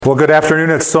Well, good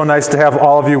afternoon. It's so nice to have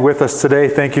all of you with us today.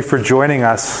 Thank you for joining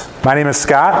us. My name is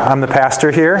Scott. I'm the pastor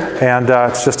here, and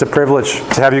it's just a privilege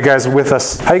to have you guys with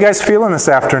us. How you guys feeling this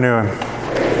afternoon?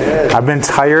 I've been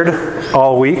tired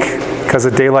all week because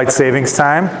of daylight savings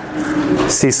time.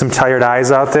 See some tired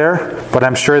eyes out there, but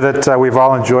I'm sure that we've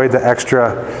all enjoyed the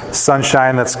extra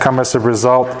sunshine that's come as a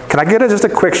result. Can I get just a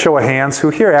quick show of hands? Who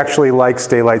here actually likes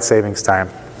daylight savings time?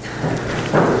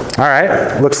 All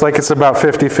right, looks like it's about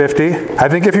 50-50. I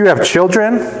think if you have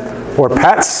children or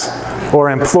pets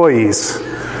or employees,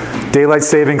 daylight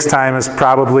savings time is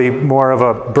probably more of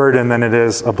a burden than it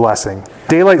is a blessing.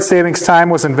 Daylight savings time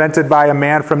was invented by a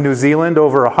man from New Zealand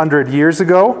over 100 years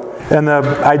ago. And the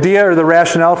idea or the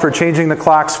rationale for changing the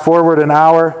clocks forward an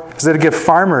hour is that it gives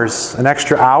farmers an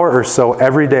extra hour or so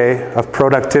every day of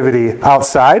productivity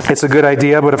outside. It's a good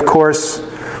idea, but of course,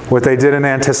 what they didn't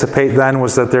anticipate then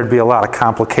was that there'd be a lot of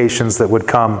complications that would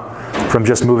come from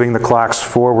just moving the clocks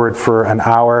forward for an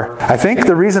hour. I think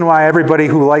the reason why everybody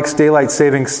who likes daylight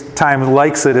savings time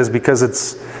likes it is because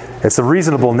it's a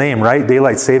reasonable name, right?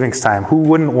 Daylight savings time. Who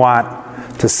wouldn't want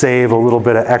to save a little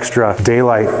bit of extra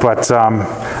daylight? But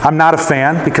I'm not a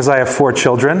fan because I have 4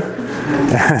 children.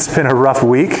 And it's been a rough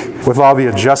week with all the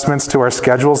adjustments to our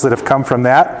schedules that have come from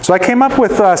that. So I came up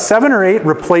with 7 or 8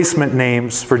 replacement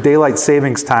names for daylight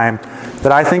savings time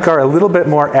that I think are a little bit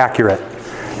more accurate.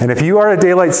 And if you are a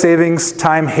daylight savings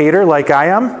time hater like I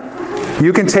am,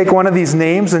 you can take one of these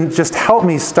names and just help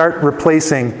me start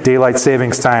replacing daylight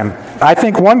savings time. I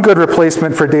think one good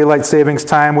replacement for daylight savings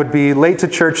time would be late to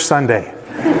church Sunday.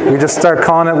 We just start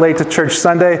calling it late to church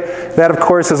Sunday. That, of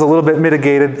course, is a little bit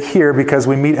mitigated here because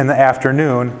we meet in the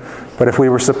afternoon. But if we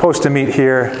were supposed to meet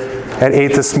here at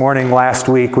 8 this morning last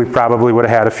week, we probably would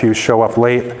have had a few show up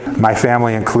late, my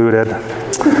family included.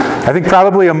 I think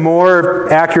probably a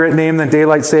more accurate name than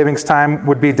daylight savings time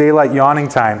would be daylight yawning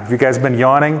time. Have you guys been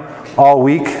yawning all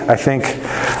week? I think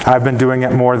I've been doing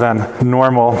it more than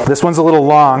normal. This one's a little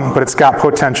long, but it's got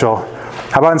potential.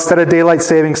 How about instead of daylight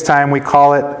savings time, we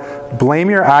call it blame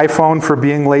your iPhone for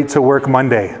being late to work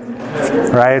Monday.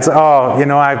 Right? It's,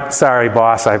 I'm sorry,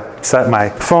 boss. I set my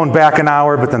phone back an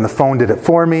hour, but then the phone did it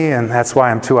for me, and that's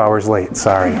why I'm 2 hours late.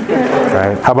 Sorry.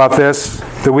 Right? How about this?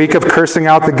 The week of cursing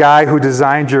out the guy who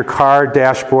designed your car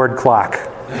dashboard clock.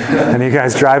 And you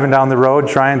guys driving down the road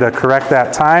trying to correct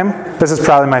that time? This is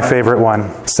probably my favorite one.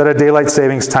 Instead of daylight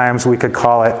savings times, we could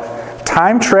call it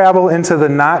time travel into the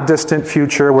not distant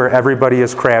future where everybody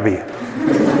is crabby.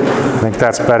 I think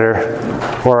that's better.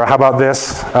 Or how about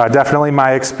this? Definitely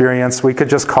my experience. We could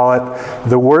just call it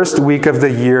the worst week of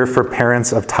the year for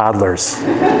parents of toddlers.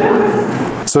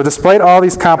 So despite all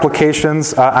these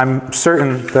complications, I'm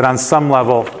certain that on some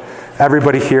level,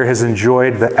 everybody here has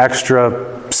enjoyed the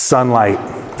extra sunlight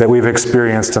that we've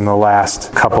experienced in the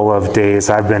last couple of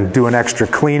days. I've been doing extra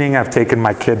cleaning. I've taken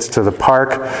my kids to the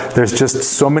park. There's just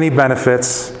so many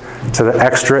benefits to the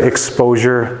extra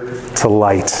exposure to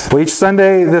light. Well, each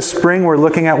Sunday this spring, we're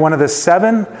looking at one of the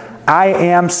 7 I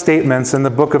am statements in the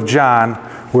book of John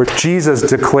where Jesus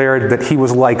declared that he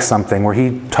was like something, where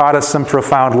he taught us some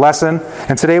profound lesson.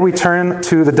 And today we turn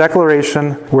to the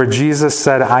declaration where Jesus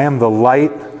said, I am the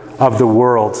light of the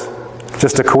world.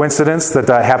 Just a coincidence that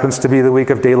happens to be the week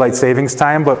of daylight savings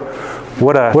time, but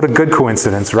what a good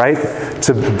coincidence, right?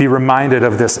 To be reminded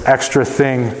of this extra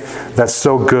thing that's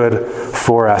so good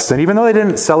for us. And even though they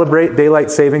didn't celebrate daylight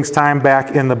savings time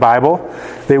back in the Bible,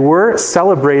 they were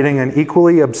celebrating an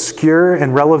equally obscure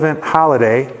and relevant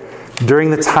holiday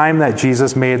during the time that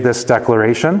Jesus made this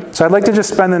declaration. So I'd like to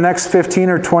just spend the next 15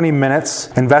 or 20 minutes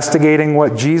investigating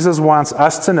what Jesus wants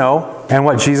us to know and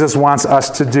what Jesus wants us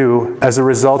to do as a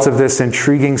result of this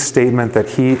intriguing statement that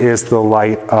he is the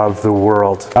light of the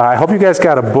world. I hope you guys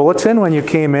got a bulletin when you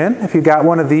came in. If you got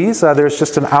one of these, there's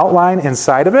just an outline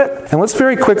inside of it. And let's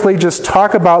very quickly just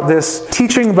talk about this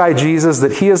teaching by Jesus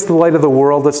that he is the light of the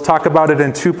world. Let's talk about it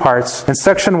in 2 parts. In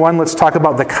section 1, let's talk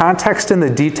about the context and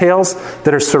the details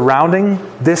that are surrounding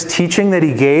this teaching that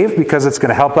he gave, because it's going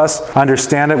to help us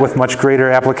understand it with much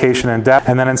greater application and depth.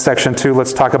 And then in section 2,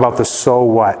 let's talk about the so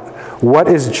what. What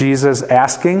is Jesus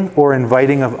asking or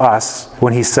inviting of us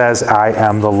when he says, I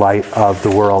am the light of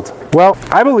the world? Well,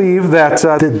 I believe that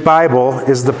the Bible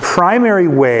is the primary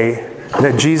way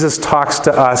that Jesus talks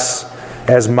to us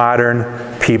as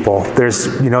modern people.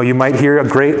 You might hear a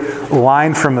great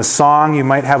line from a song. You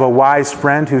might have a wise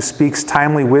friend who speaks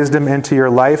timely wisdom into your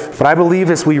life. But I believe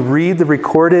as we read the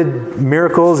recorded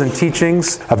miracles and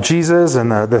teachings of Jesus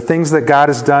and the things that God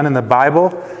has done in the Bible,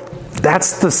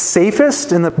 that's the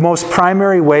safest and the most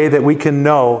primary way that we can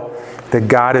know that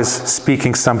God is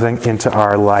speaking something into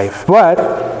our life. But,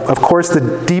 of course,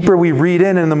 the deeper we read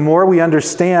in and the more we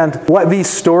understand what these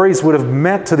stories would have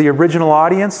meant to the original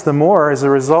audience, the more, as a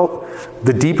result,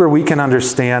 the deeper we can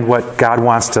understand what God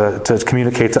wants to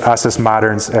communicate to us as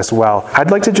moderns as well.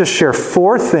 I'd like to just share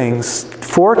four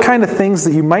kind of things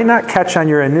that you might not catch on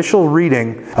your initial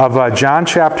reading of John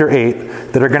chapter 8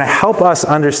 that are going to help us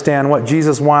understand what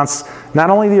Jesus wants not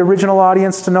only the original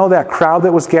audience to know, that crowd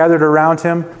that was gathered around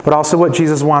him, but also what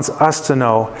Jesus wants us to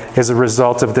know as a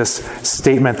result of this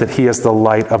statement that he is the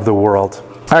light of the world.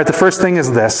 All right, the first thing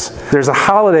is this. There's a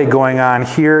holiday going on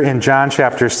here in John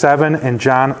chapter 7 and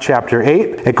John chapter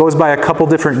 8. It goes by a couple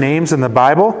different names in the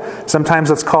Bible.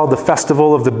 Sometimes it's called the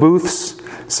Festival of the Booths.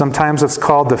 Sometimes it's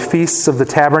called the Feasts of the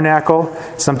Tabernacle.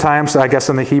 Sometimes, I guess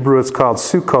in the Hebrew, it's called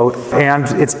Sukkot. And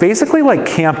it's basically like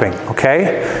camping,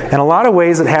 okay? In a lot of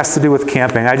ways, it has to do with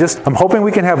camping. I'm hoping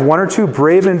we can have one or two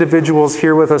brave individuals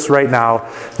here with us right now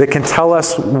that can tell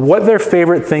us what their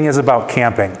favorite thing is about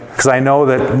camping. Because I know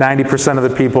that 90% of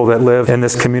the people that live in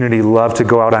this community love to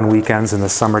go out on weekends in the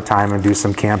summertime and do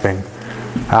some camping.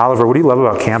 Oliver, what do you love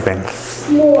about camping?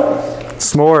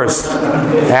 S'mores.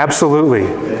 Absolutely.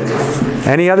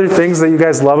 Any other things that you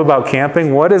guys love about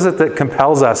camping? What is it that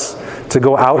compels us to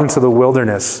go out into the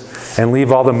wilderness and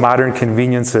leave all the modern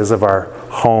conveniences of our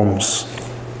homes?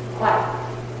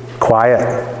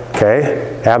 Quiet.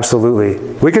 Okay? Absolutely.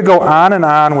 We could go on and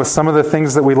on with some of the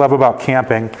things that we love about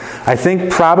camping. I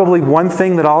think probably one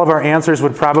thing that all of our answers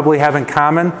would probably have in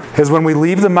common is when we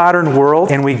leave the modern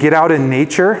world and we get out in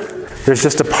nature, there's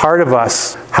just a part of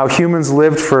us, how humans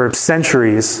lived for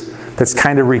centuries, that's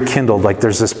kind of rekindled. Like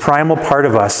there's this primal part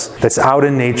of us that's out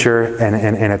in nature and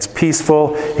it's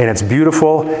peaceful and it's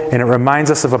beautiful and it reminds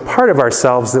us of a part of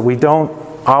ourselves that we don't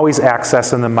always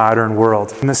access in the modern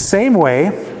world. In the same way,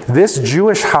 this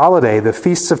Jewish holiday, the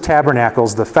Feasts of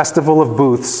Tabernacles, the Festival of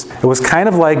Booths, it was kind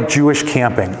of like Jewish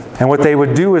camping. And what they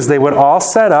would do is they would all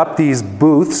set up these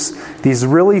booths, these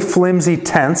really flimsy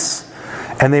tents,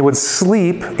 and they would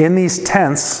sleep in these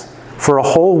tents for a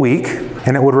whole week,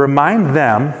 and it would remind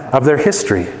them of their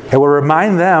history. It would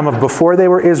remind them of before they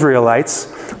were Israelites,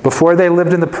 before they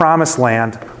lived in the Promised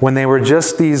Land, when they were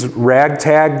just these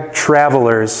ragtag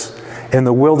travelers in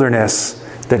the wilderness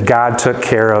that God took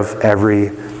care of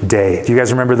every day. Do you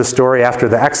guys remember the story after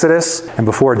the Exodus and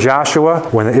before Joshua,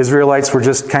 when the Israelites were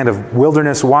just kind of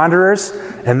wilderness wanderers?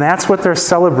 And that's what they're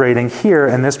celebrating here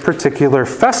in this particular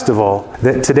festival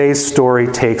that today's story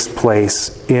takes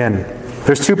place in.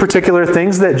 There's two particular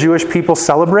things that Jewish people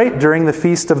celebrate during the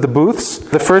Feast of the Booths.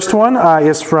 The first one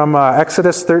is from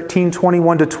Exodus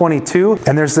 13:21-22.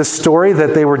 And there's this story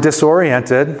that they were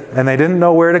disoriented and they didn't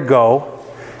know where to go.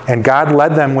 And God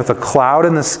led them with a cloud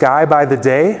in the sky by the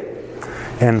day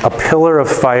and a pillar of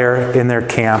fire in their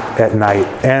camp at night.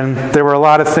 And there were a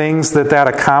lot of things that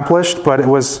accomplished, but it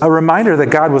was a reminder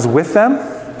that God was with them.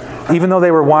 Even though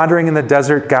they were wandering in the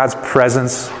desert, God's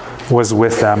presence was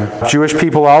with them. Jewish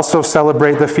people also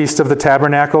celebrate the Feast of the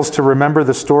Tabernacles to remember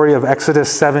the story of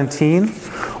Exodus 17,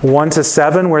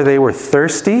 1-7, where they were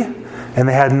thirsty and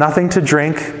they had nothing to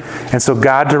drink. And so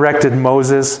God directed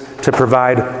Moses to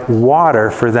provide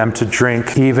water for them to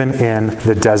drink even in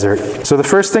the desert. So the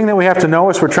first thing that we have to know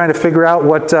as we're trying to figure out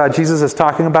what Jesus is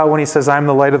talking about when he says, I'm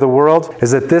the light of the world,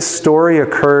 is that this story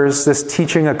occurs, this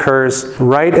teaching occurs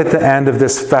right at the end of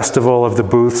this festival of the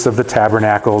booths of the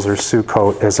tabernacles, or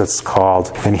Sukkot as it's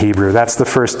called in Hebrew. That's the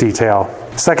first detail.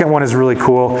 The second one is really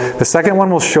cool. The second one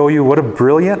will show you what a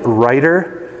brilliant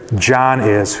writer John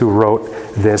is, who wrote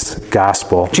this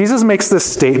gospel. Jesus makes this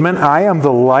statement, I am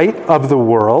the light of the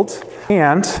world.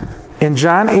 And in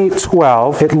John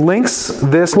 8:12, it links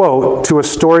this quote to a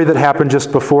story that happened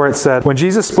just before. It said, when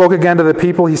Jesus spoke again to the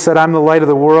people, he said, I'm the light of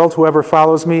the world. Whoever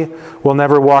follows me will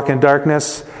never walk in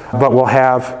darkness, but will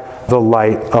have the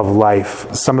light of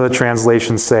life. Some of the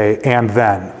translations say, and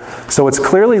then. So it's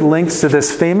clearly linked to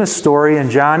this famous story in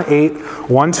John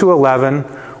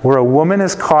 8:1-11, where a woman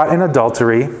is caught in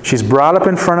adultery. She's brought up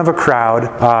in front of a crowd,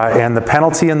 and the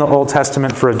penalty in the Old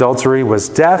Testament for adultery was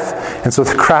death. And so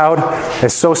the crowd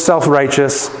is so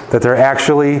self-righteous that they're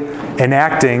actually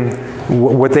enacting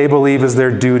what they believe is their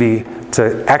duty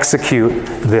to execute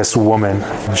this woman.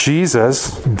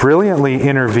 Jesus brilliantly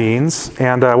intervenes,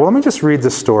 and let me just read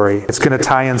the story. It's going to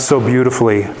tie in so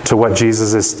beautifully to what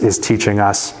Jesus is teaching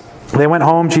us. They went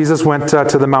home. Jesus went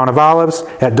to the Mount of Olives.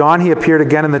 At dawn, he appeared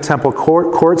again in the temple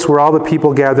courts where all the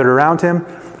people gathered around him,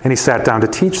 and he sat down to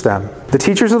teach them. The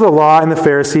teachers of the law and the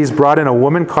Pharisees brought in a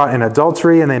woman caught in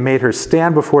adultery, and they made her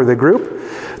stand before the group.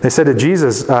 They said to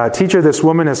Jesus, Teacher, this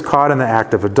woman is caught in the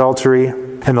act of adultery.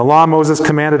 "In the law, Moses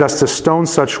commanded us to stone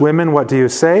such women. What do you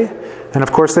say?" And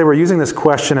of course, they were using this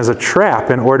question as a trap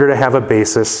in order to have a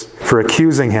basis for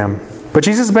accusing him. But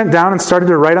Jesus bent down and started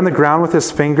to write on the ground with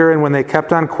his finger, and when they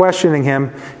kept on questioning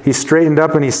him, he straightened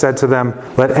up and he said to them,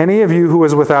 "Let any of you who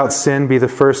is without sin be the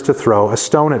first to throw a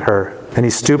stone at her." And he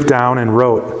stooped down and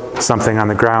wrote something on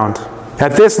the ground.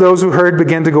 At this, those who heard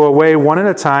began to go away one at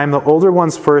a time, the older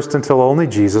ones first, until only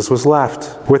Jesus was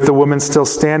left, with the woman still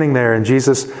standing there. And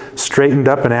Jesus straightened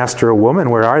up and asked her,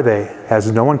 "Woman, where are they?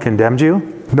 Has no one condemned you?"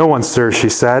 "No one, sir," she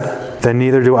said. "Then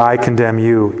neither do I condemn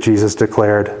you," Jesus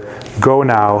declared. "Go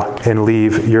now and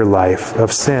leave your life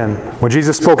of sin." When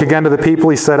Jesus spoke again to the people,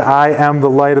 he said, "I am the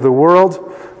light of the world.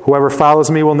 Whoever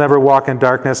follows me will never walk in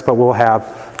darkness, but will have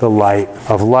the light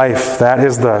of life." That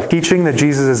is the teaching that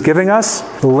Jesus is giving us,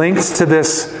 linked to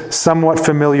this somewhat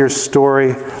familiar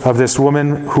story of this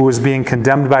woman who was being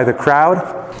condemned by the crowd,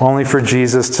 only for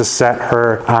Jesus to set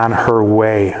her on her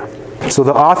way. So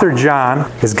the author John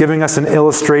is giving us an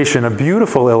illustration, a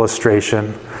beautiful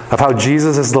illustration, of how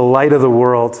Jesus is the light of the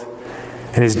world.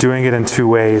 And he's doing it in two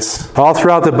ways. All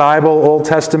throughout the Bible, Old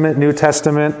Testament, New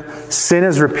Testament, sin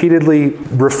is repeatedly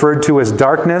referred to as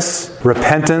darkness.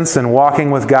 Repentance and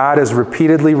walking with God is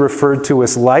repeatedly referred to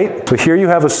as light. So here you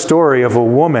have a story of a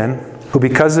woman who,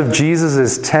 because of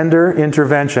Jesus' tender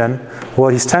intervention, well,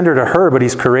 he's tender to her, but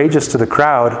he's courageous to the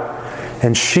crowd,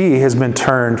 and she has been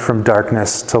turned from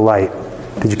darkness to light.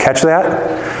 Did you catch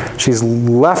that? She's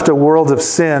left a world of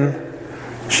sin.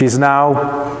 She's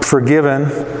now forgiven,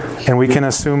 and we can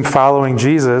assume following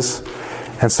Jesus.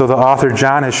 And so the author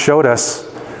John has showed us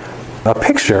a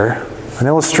picture, an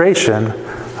illustration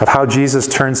of how Jesus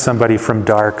turns somebody from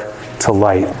dark to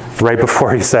light, right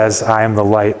before he says, "I am the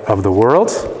light of the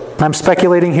world." I'm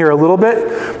speculating here a little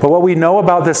bit, but what we know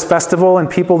about this festival and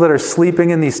people that are sleeping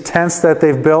in these tents that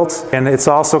they've built, and it's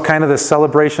also kind of the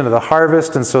celebration of the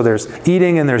harvest, and so there's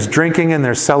eating and there's drinking and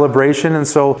there's celebration, and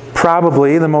so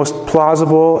probably the most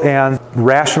plausible and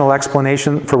rational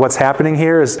explanation for what's happening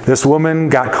here is this woman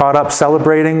got caught up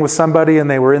celebrating with somebody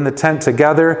and they were in the tent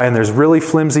together, and there's really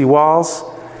flimsy walls,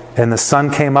 and the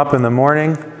sun came up in the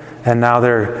morning, and now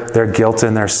their guilt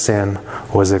and their sin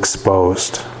was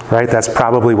exposed. Right? That's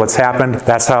probably what's happened.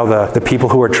 That's how the people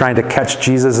who are trying to catch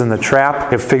Jesus in the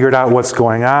trap have figured out what's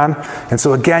going on. And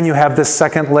so again, you have this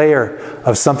second layer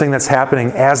of something that's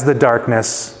happening as the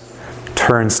darkness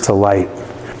turns to light.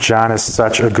 John is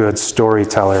such a good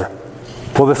storyteller.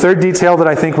 Well, the third detail that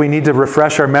I think we need to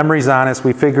refresh our memories on as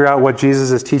we figure out what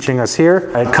Jesus is teaching us here,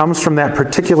 it comes from that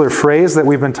particular phrase that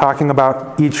we've been talking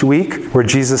about each week, where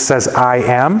Jesus says, "I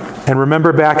am." And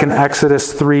remember back in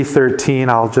Exodus 3:13,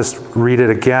 I'll just read it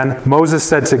again. Moses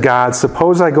said to God,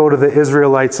 "Suppose I go to the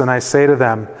Israelites and I say to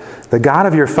them, 'The God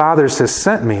of your fathers has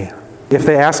sent me.' If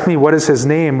they ask me, 'What is his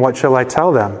name?' what shall I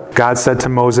tell them?" God said to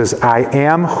Moses, "I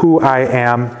am who I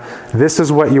am. This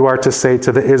is what you are to say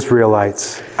to the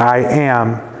Israelites. I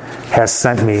am has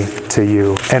sent me to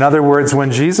you." In other words, when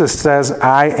Jesus says,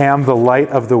 "I am the light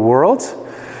of the world,"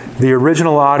 the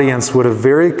original audience would have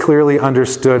very clearly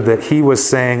understood that he was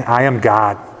saying, "I am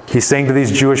God." He's saying to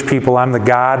these Jewish people, "I'm the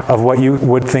God of what you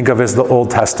would think of as the Old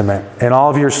Testament. In all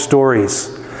of your stories,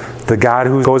 the God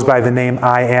who goes by the name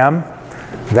I am,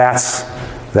 that's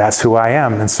who I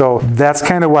am." And so that's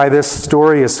kind of why this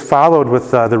story is followed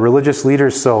with the religious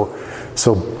leaders so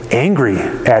angry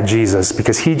at Jesus,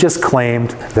 because he just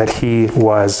claimed that he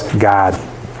was God.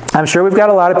 I'm sure we've got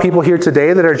a lot of people here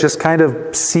today that are just kind of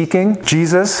seeking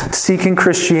Jesus, seeking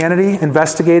Christianity,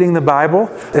 investigating the Bible.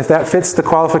 If that fits the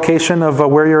qualification of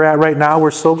where you're at right now,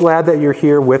 we're so glad that you're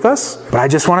here with us. But I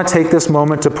just want to take this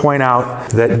moment to point out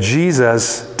that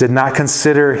Jesus did not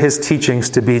consider his teachings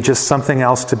to be just something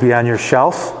else to be on your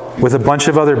shelf with a bunch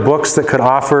of other books that could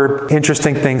offer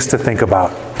interesting things to think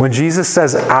about. When Jesus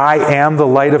says, "I am the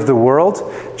light of the world,"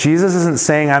 Jesus isn't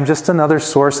saying, "I'm just another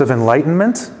source of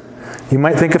enlightenment." You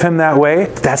might think of him that way.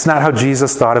 That's not how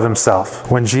Jesus thought of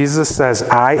himself. When Jesus says,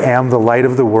 "I am the light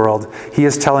of the world," he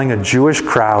is telling a Jewish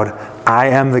crowd, "I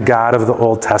am the God of the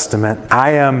Old Testament.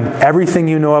 I am everything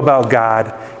you know about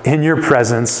God in your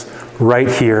presence right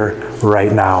here,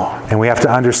 right now." And we have to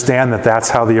understand that that's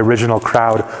how the original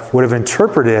crowd would have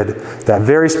interpreted that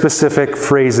very specific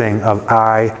phrasing of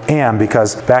 "I am,"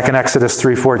 because back in Exodus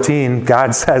 3:14,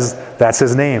 God says that's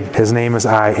his name. His name is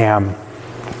I am.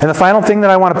 And the final thing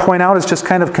that I want to point out is just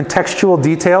kind of contextual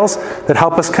details that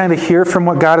help us kind of hear from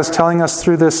what God is telling us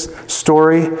through this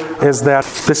story, is that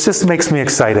this just makes me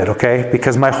excited, okay?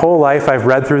 Because my whole life I've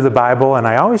read through the Bible and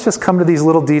I always just come to these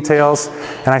little details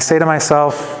and I say to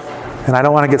myself, and I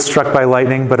don't want to get struck by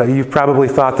lightning, but you've probably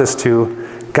thought this too,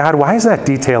 God, why is that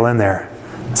detail in there?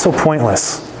 It's so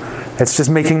pointless. It's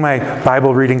just making my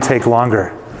Bible reading take longer.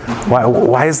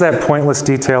 Why is that pointless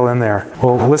detail in there?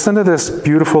 Well, listen to this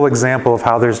beautiful example of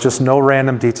how there's just no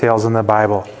random details in the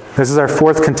Bible. This is our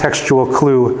fourth contextual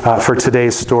clue for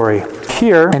today's story.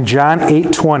 Here in John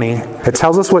 8:20, it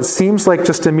tells us what seems like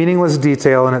just a meaningless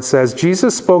detail, and it says,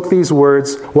 Jesus spoke these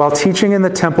words while teaching in the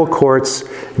temple courts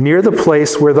near the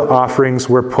place where the offerings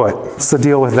were put. What's the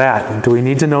deal with that? Do we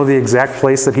need to know the exact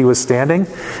place that he was standing?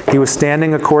 He was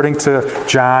standing, according to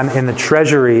John, in the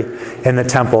treasury in the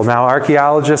temple. Now,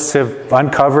 archaeologists have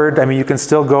uncovered, you can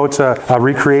still go to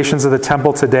recreations of the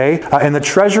temple today, and the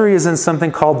treasury is in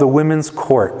something called the women's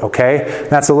court. Okay?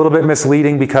 That's a little bit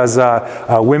misleading because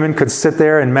women could sit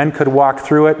there and men could walk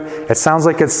through it. It sounds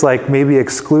like it's maybe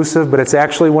exclusive, but it's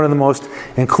actually one of the most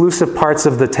inclusive parts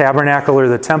of the tabernacle or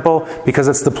the temple because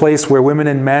it's the place where women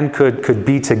and men could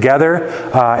be together,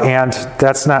 and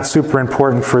that's not super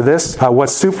important for this.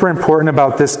 What's super important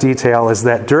about this detail is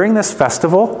that during this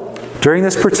festival, during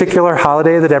this particular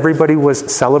holiday that everybody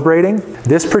was celebrating,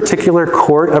 this particular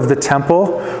court of the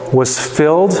temple was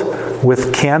filled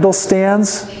with candle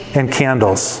stands and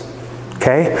candles.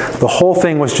 Okay? The whole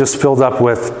thing was just filled up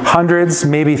with hundreds,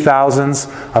 maybe thousands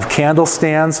of candle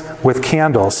stands with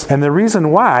candles. And the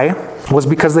reason why was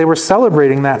because they were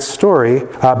celebrating that story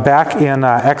back in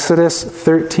Exodus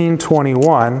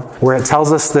 13:21, where it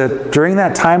tells us that during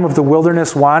that time of the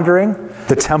wilderness wandering,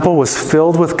 the temple was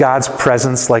filled with God's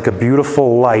presence like a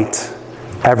beautiful light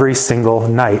every single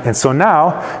night. And so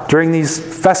now, during these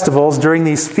festivals, during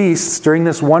these feasts, during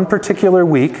this one particular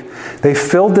week, they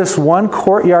filled this one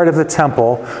courtyard of the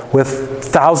temple with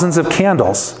thousands of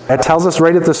candles. It tells us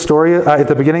right at the story, at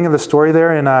the beginning of the story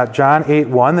there in John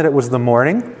 8:1, that it was the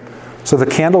morning. So the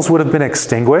candles would have been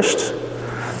extinguished.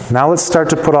 Now let's start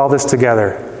to put all this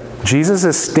together. Jesus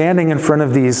is standing in front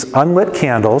of these unlit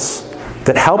candles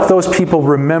that help those people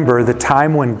remember the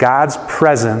time when God's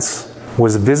presence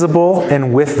was visible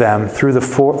and with them through the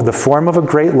form of a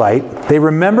great light. They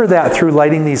remember that through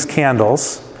lighting these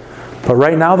candles, but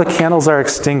right now the candles are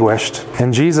extinguished,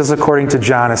 and Jesus, according to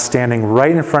John, is standing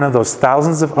right in front of those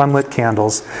thousands of unlit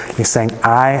candles. He's saying,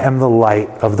 I am the light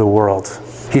of the world.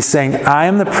 He's saying, I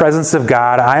am the presence of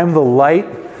God. I am the light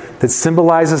that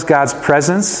symbolizes God's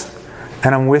presence,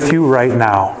 and I'm with you right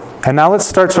now. And now let's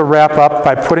start to wrap up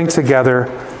by putting together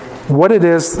what it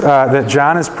is that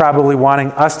John is probably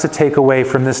wanting us to take away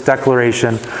from this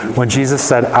declaration when Jesus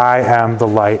said, I am the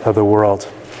light of the world.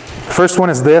 The first one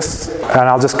is this, and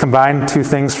I'll just combine two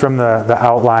things from the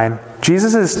outline.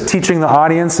 Jesus is teaching the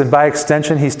audience, and by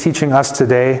extension, he's teaching us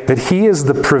today, that he is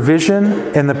the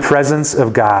provision in the presence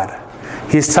of God.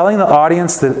 He's telling the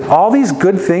audience that all these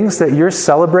good things that you're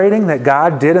celebrating that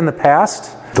God did in the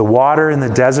past, the water in the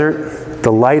desert,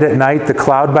 the light at night, the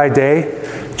cloud by day,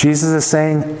 Jesus is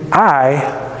saying, I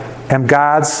am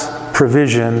God's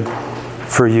provision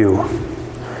for you.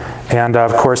 And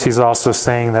of course, he's also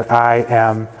saying that I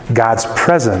am God's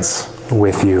presence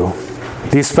with you.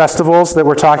 These festivals that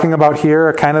we're talking about here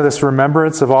are kind of this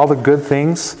remembrance of all the good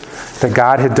things that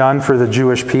God had done for the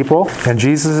Jewish people. And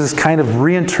Jesus is kind of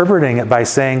reinterpreting it by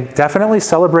saying, definitely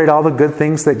celebrate all the good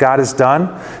things that God has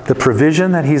done, the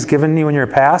provision that he's given you in your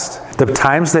past, the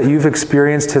times that you've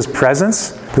experienced his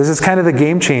presence. This is kind of the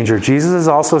game changer. Jesus is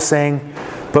also saying,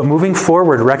 but moving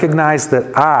forward, recognize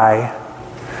that I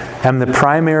am the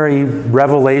primary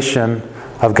revelation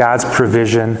of God's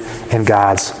provision and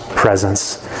God's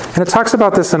presence. And it talks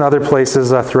about this in other places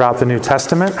throughout the New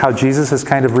Testament, how Jesus has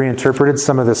kind of reinterpreted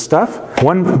some of this stuff.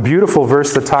 One beautiful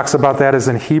verse that talks about that is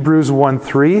in Hebrews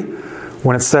 1:3,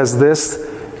 when it says this,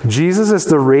 Jesus is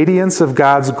the radiance of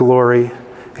God's glory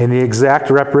and the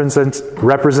exact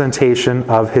representation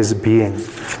of his being.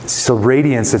 So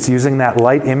radiance, it's using that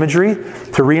light imagery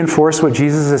to reinforce what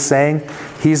Jesus is saying.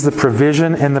 He's the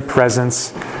provision and the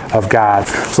presence of God.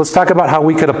 So let's talk about how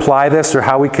we could apply this, or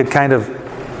how we could kind of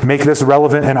make this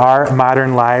relevant in our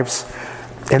modern lives.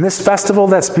 In this festival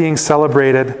that's being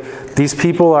celebrated, these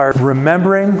people are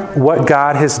remembering what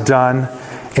God has done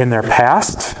in their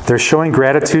past. They're showing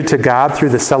gratitude to God through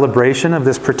the celebration of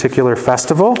this particular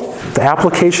festival. The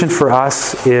application for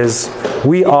us is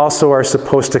we also are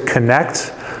supposed to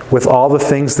connect with all the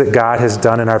things that God has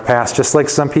done in our past. Just like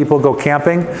some people go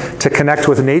camping to connect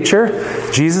with nature,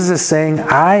 Jesus is saying,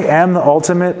 I am the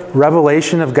ultimate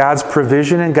revelation of God's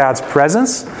provision and God's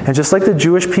presence. And just like the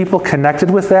Jewish people connected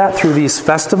with that through these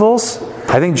festivals,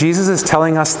 I think Jesus is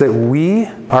telling us that we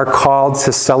are called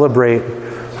to celebrate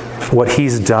what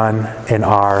he's done in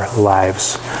our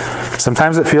lives.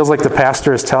 Sometimes it feels like the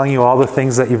pastor is telling you all the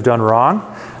things that you've done wrong.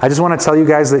 I just want to tell you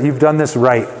guys that you've done this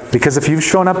right. Because if you've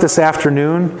shown up this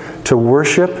afternoon to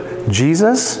worship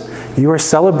Jesus, you are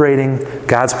celebrating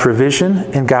God's provision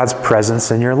and God's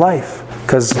presence in your life.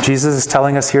 Because Jesus is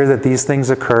telling us here that these things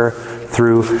occur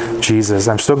through Jesus.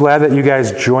 I'm so glad that you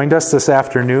guys joined us this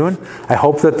afternoon. I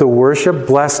hope that the worship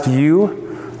blessed you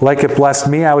like it blessed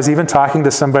me. I was even talking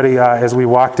to somebody as we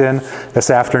walked in this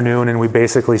afternoon, and we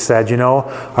basically said, you know,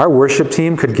 our worship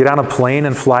team could get on a plane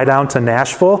and fly down to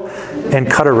Nashville and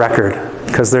cut a record,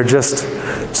 because they're just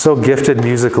so gifted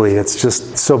musically. It's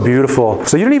just so beautiful.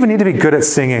 So you don't even need to be good at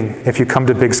singing if you come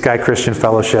to Big Sky Christian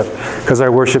Fellowship, because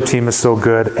our worship team is so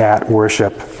good at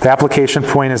worship. The application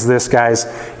point is this, guys.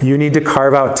 You need to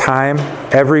carve out time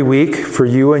every week for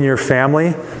you and your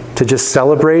family to just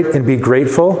celebrate and be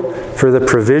grateful for the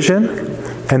provision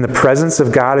and the presence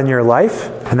of God in your life.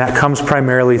 And that comes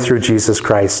primarily through Jesus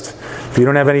Christ. If you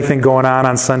don't have anything going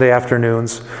on Sunday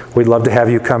afternoons, we'd love to have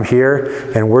you come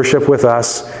here and worship with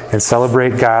us and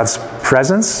celebrate God's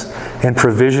presence and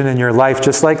provision in your life.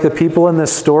 Just like the people in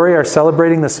this story are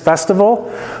celebrating this festival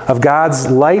of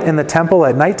God's light in the temple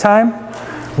at nighttime,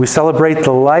 we celebrate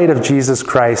the light of Jesus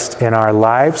Christ in our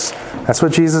lives. That's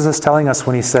what Jesus is telling us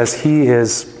when he says he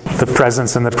is the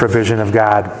presence and the provision of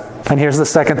God. And here's the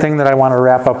second thing that I want to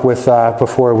wrap up with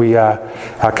before we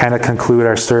kind of conclude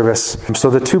our service. So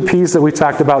the two P's that we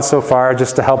talked about so far,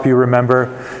 just to help you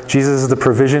remember, Jesus is the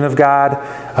provision of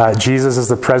God. Jesus is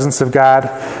the presence of God.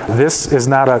 This is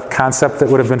not a concept that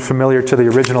would have been familiar to the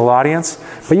original audience,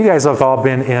 but you guys have all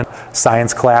been in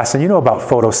science class, and you know about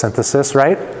photosynthesis,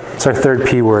 right? It's our third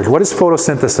P word. What is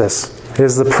photosynthesis? It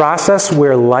is the process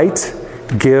where light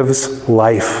gives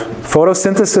life.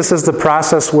 Photosynthesis is the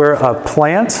process where a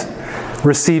plant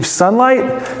receives sunlight,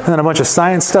 and then a bunch of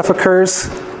science stuff occurs,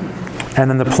 and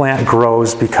then the plant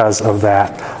grows because of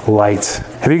that light.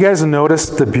 Have you guys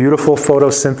noticed the beautiful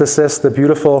photosynthesis, the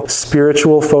beautiful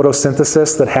spiritual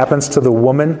photosynthesis that happens to the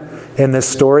woman in this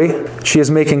story? She is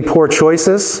making poor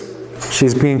choices.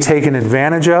 She's being taken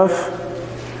advantage of.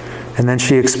 And then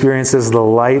she experiences the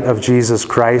light of Jesus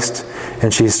Christ,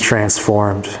 and she's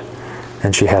transformed,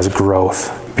 and she has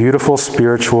growth. Beautiful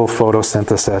spiritual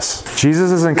photosynthesis.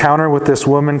 Jesus' encounter with this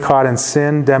woman caught in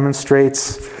sin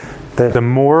demonstrates that the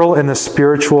moral and the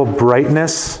spiritual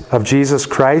brightness of Jesus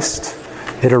Christ,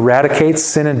 it eradicates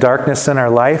sin and darkness in our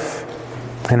life,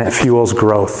 and it fuels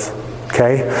growth.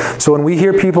 Okay? So when we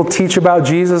hear people teach about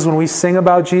Jesus, when we sing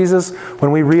about Jesus,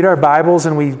 when we read our Bibles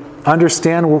and we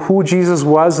understand who Jesus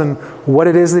was and what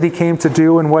it is that he came to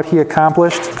do and what he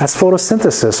accomplished, that's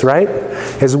photosynthesis, right?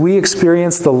 As we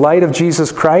experience the light of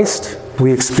Jesus Christ,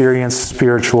 we experience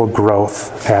spiritual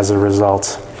growth as a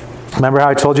result. Remember how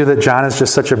I told you that John is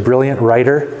just such a brilliant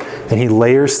writer, and he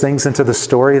layers things into the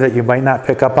story that you might not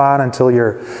pick up on until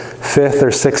your fifth or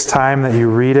sixth time that you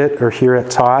read it or hear it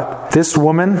taught? This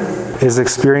woman is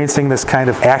experiencing this kind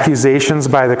of accusations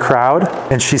by the crowd,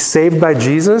 and she's saved by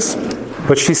Jesus,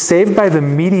 but she's saved by the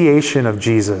mediation of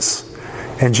Jesus.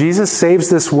 And Jesus saves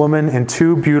this woman in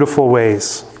two beautiful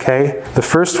ways, okay? The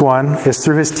first one is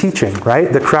through his teaching,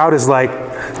 right? The crowd is like,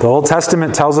 the Old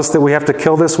Testament tells us that we have to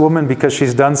kill this woman because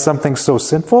she's done something so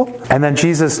sinful. And then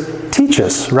Jesus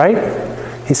teaches, right?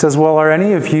 He says, well, are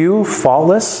any of you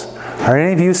faultless? Are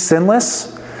any of you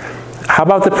sinless? How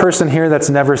about the person here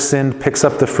that's never sinned picks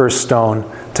up the first stone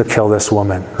to kill this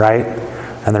woman, right?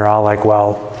 And they're all like,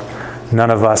 well,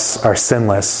 none of us are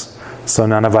sinless, so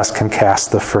none of us can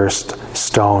cast the first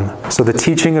stone. So the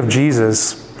teaching of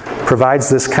Jesus provides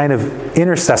this kind of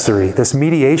intercessory, this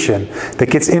mediation that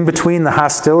gets in between the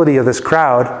hostility of this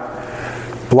crowd,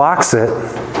 blocks it,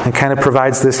 and kind of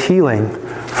provides this healing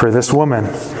for this woman.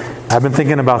 I've been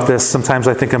thinking about this. Sometimes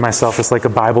I think of myself as like a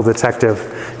Bible detective.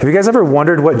 Have you guys ever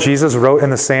wondered what Jesus wrote in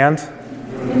the sand?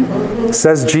 It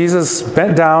says Jesus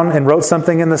bent down and wrote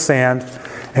something in the sand,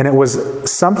 and it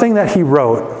was something that he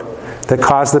wrote that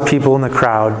caused the people in the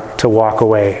crowd to walk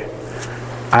away.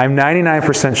 I'm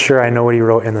 99% sure I know what he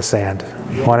wrote in the sand.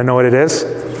 Want to know what it is?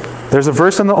 There's a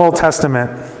verse in the Old Testament.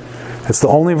 It's the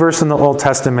only verse in the Old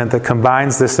Testament that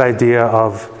combines this idea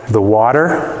of the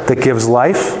water that gives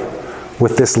life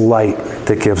with this light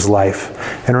that gives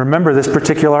life. And remember, this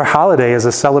particular holiday is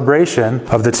a celebration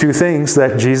of the two things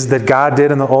that God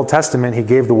did in the Old Testament. He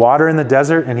gave the water in the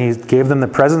desert, and he gave them the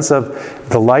presence of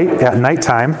the light at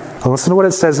nighttime. And listen to what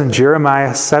it says in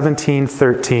Jeremiah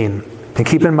 17:13. And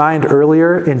keep in mind,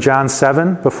 earlier in John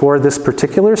 7, before this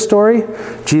particular story,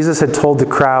 Jesus had told the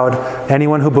crowd,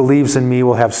 anyone who believes in me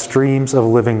will have streams of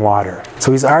living water.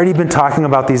 So he's already been talking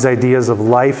about these ideas of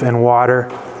life and water.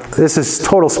 This is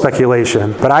total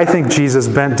speculation, but I think Jesus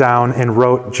bent down and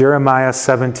wrote Jeremiah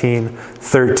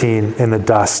 17:13 in the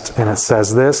dust. And it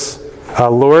says this,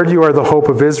 Lord, you are the hope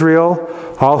of Israel.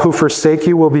 All who forsake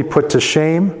you will be put to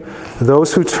shame.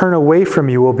 Those who turn away from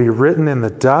you will be written in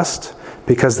the dust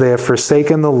because they have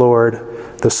forsaken the Lord,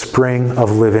 the spring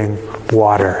of living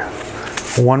water.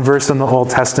 One verse in the Old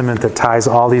Testament that ties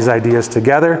all these ideas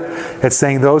together. It's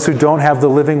saying those who don't have the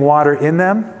living water in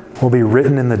them will be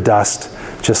written in the dust,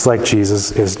 just like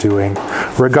Jesus is doing.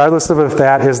 Regardless of if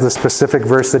that is the specific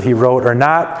verse that he wrote or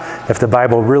not, if the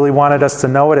Bible really wanted us to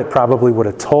know it, it probably would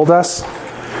have told us.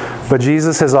 But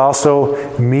Jesus has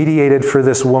also mediated for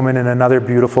this woman in another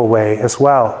beautiful way as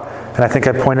well. And I think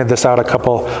I pointed this out a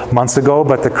couple months ago,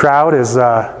 but the crowd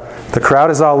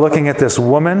is all looking at this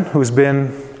woman who's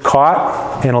been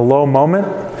caught in a low moment,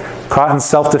 caught in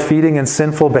self-defeating and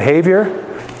sinful behavior.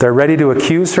 They're ready to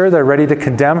accuse her. They're ready to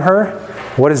condemn her.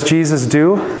 What does Jesus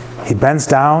do? He bends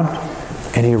down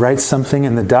and he writes something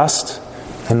in the dust.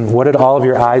 And what did all of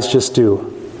your eyes just do?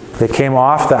 They came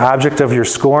off the object of your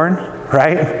scorn,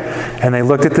 right? And they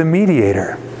looked at the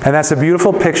mediator. And that's a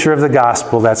beautiful picture of the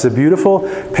gospel. That's a beautiful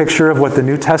picture of what the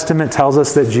New Testament tells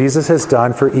us that Jesus has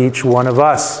done for each one of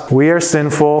us. We are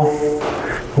sinful.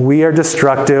 We are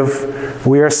destructive.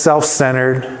 We are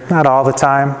self-centered. Not all the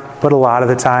time, but a lot of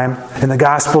the time. And the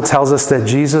gospel tells us that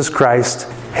Jesus Christ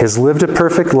has lived a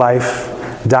perfect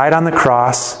life, died on the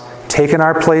cross, taken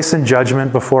our place in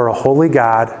judgment before a holy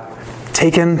God,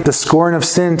 taken the scorn of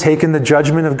sin, taken the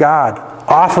judgment of God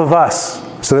off of us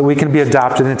so that we can be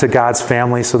adopted into God's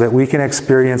family, so that we can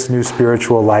experience new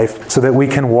spiritual life, so that we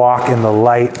can walk in the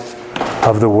light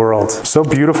of the world. So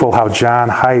beautiful how John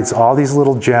hides all these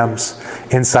little gems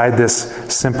inside this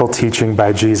simple teaching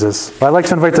by Jesus. Well, I'd like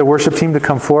to invite the worship team to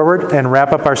come forward and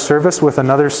wrap up our service with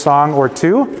another song or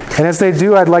two. And as they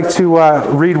do, I'd like to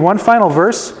read one final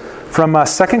verse from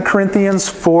 2 Corinthians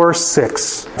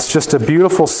 4:6. It's just a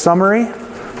beautiful summary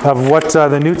of what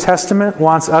the New Testament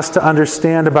wants us to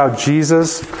understand about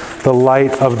Jesus, the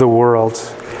light of the world.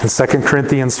 And 2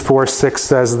 Corinthians 4:6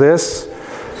 says this,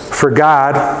 "For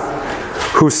God,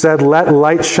 who said, 'Let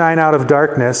light shine out of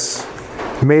darkness,'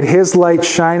 made his light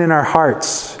shine in our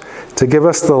hearts to give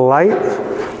us the light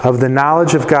of the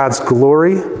knowledge of God's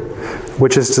glory,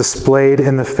 which is displayed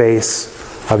in the face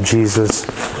of Jesus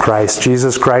Christ."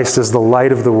 Jesus Christ is the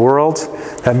light of the world.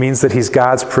 That means that he's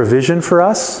God's provision for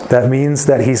us. That means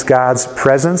that he's God's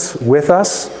presence with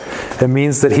us. It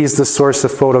means that he's the source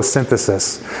of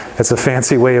photosynthesis. It's a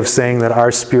fancy way of saying that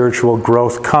our spiritual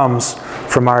growth comes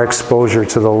from our exposure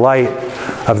to the light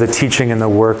of the teaching and the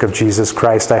work of Jesus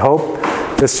Christ. I hope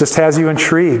this just has you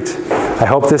intrigued. I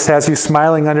hope this has you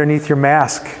smiling underneath your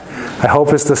mask. I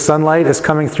hope as the sunlight is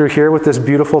coming through here with this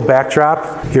beautiful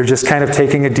backdrop, you're just kind of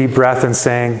taking a deep breath and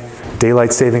saying,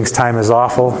 daylight savings time is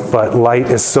awful, but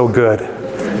light is so good.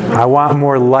 I want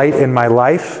more light in my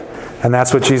life. And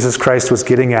that's what Jesus Christ was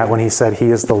getting at when he said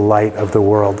he is the light of the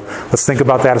world. Let's think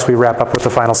about that as we wrap up with the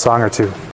final song or two.